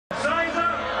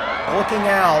looking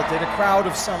out at a crowd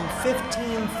of some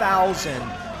 15,000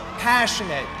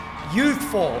 passionate,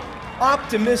 youthful,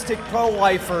 optimistic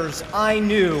pro-lifers, I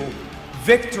knew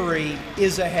victory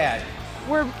is ahead.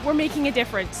 We're making a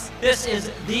difference. This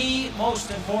is the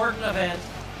most important event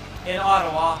in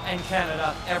Ottawa and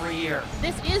Canada every year.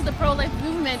 This is the pro-life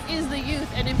movement, is the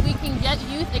youth, and if we can get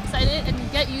youth excited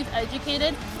and get youth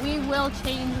educated, we will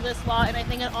change this law, and I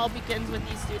think it all begins with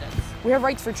these students. We have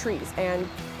rights for trees and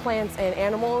plants and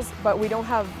animals, but we don't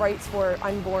have rights for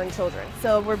unborn children.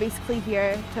 So we're basically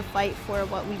here to fight for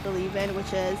what we believe in,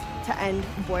 which is to end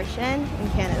abortion in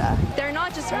Canada. They're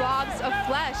not just robs of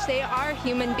flesh, they are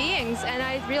human beings, and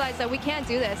I realized that we can't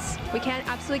do this. We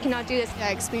absolutely cannot do this. I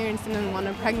experienced an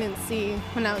unwanted pregnancy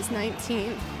when I was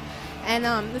 19, and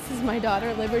this is my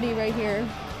daughter, Liberty, right here.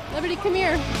 Liberty, come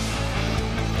here.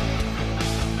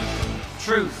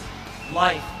 Truth,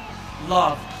 life,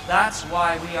 love. That's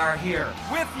why we are here.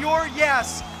 With your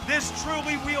yes, this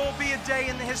truly will be a day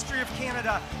in the history of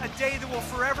Canada, a day that will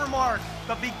forever mark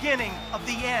the beginning of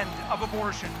the end of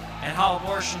abortion. And how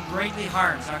abortion greatly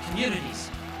harms our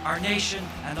communities, our nation,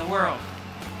 and the world.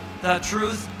 The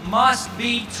truth must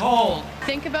be told.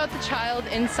 Think about the child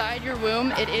inside your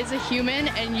womb. It is a human,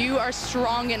 and you are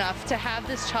strong enough to have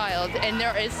this child, and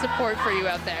there is support for you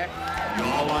out there. You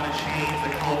all want to change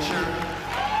the culture.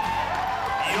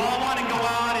 You all want to go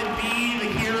out and be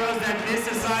the heroes that this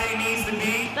society needs to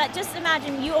be. But just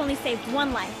imagine you only saved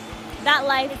one life. That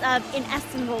life is of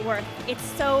inestimable worth. It's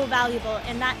so valuable,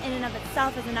 and that in and of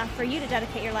itself is enough for you to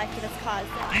dedicate your life to this cause.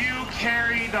 You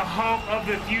carry the hope of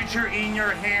the future in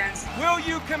your hands. Will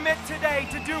you commit today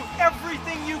to do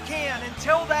everything you can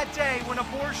until that day when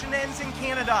abortion ends in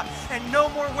Canada and no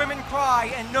more women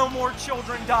cry and no more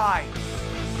children die?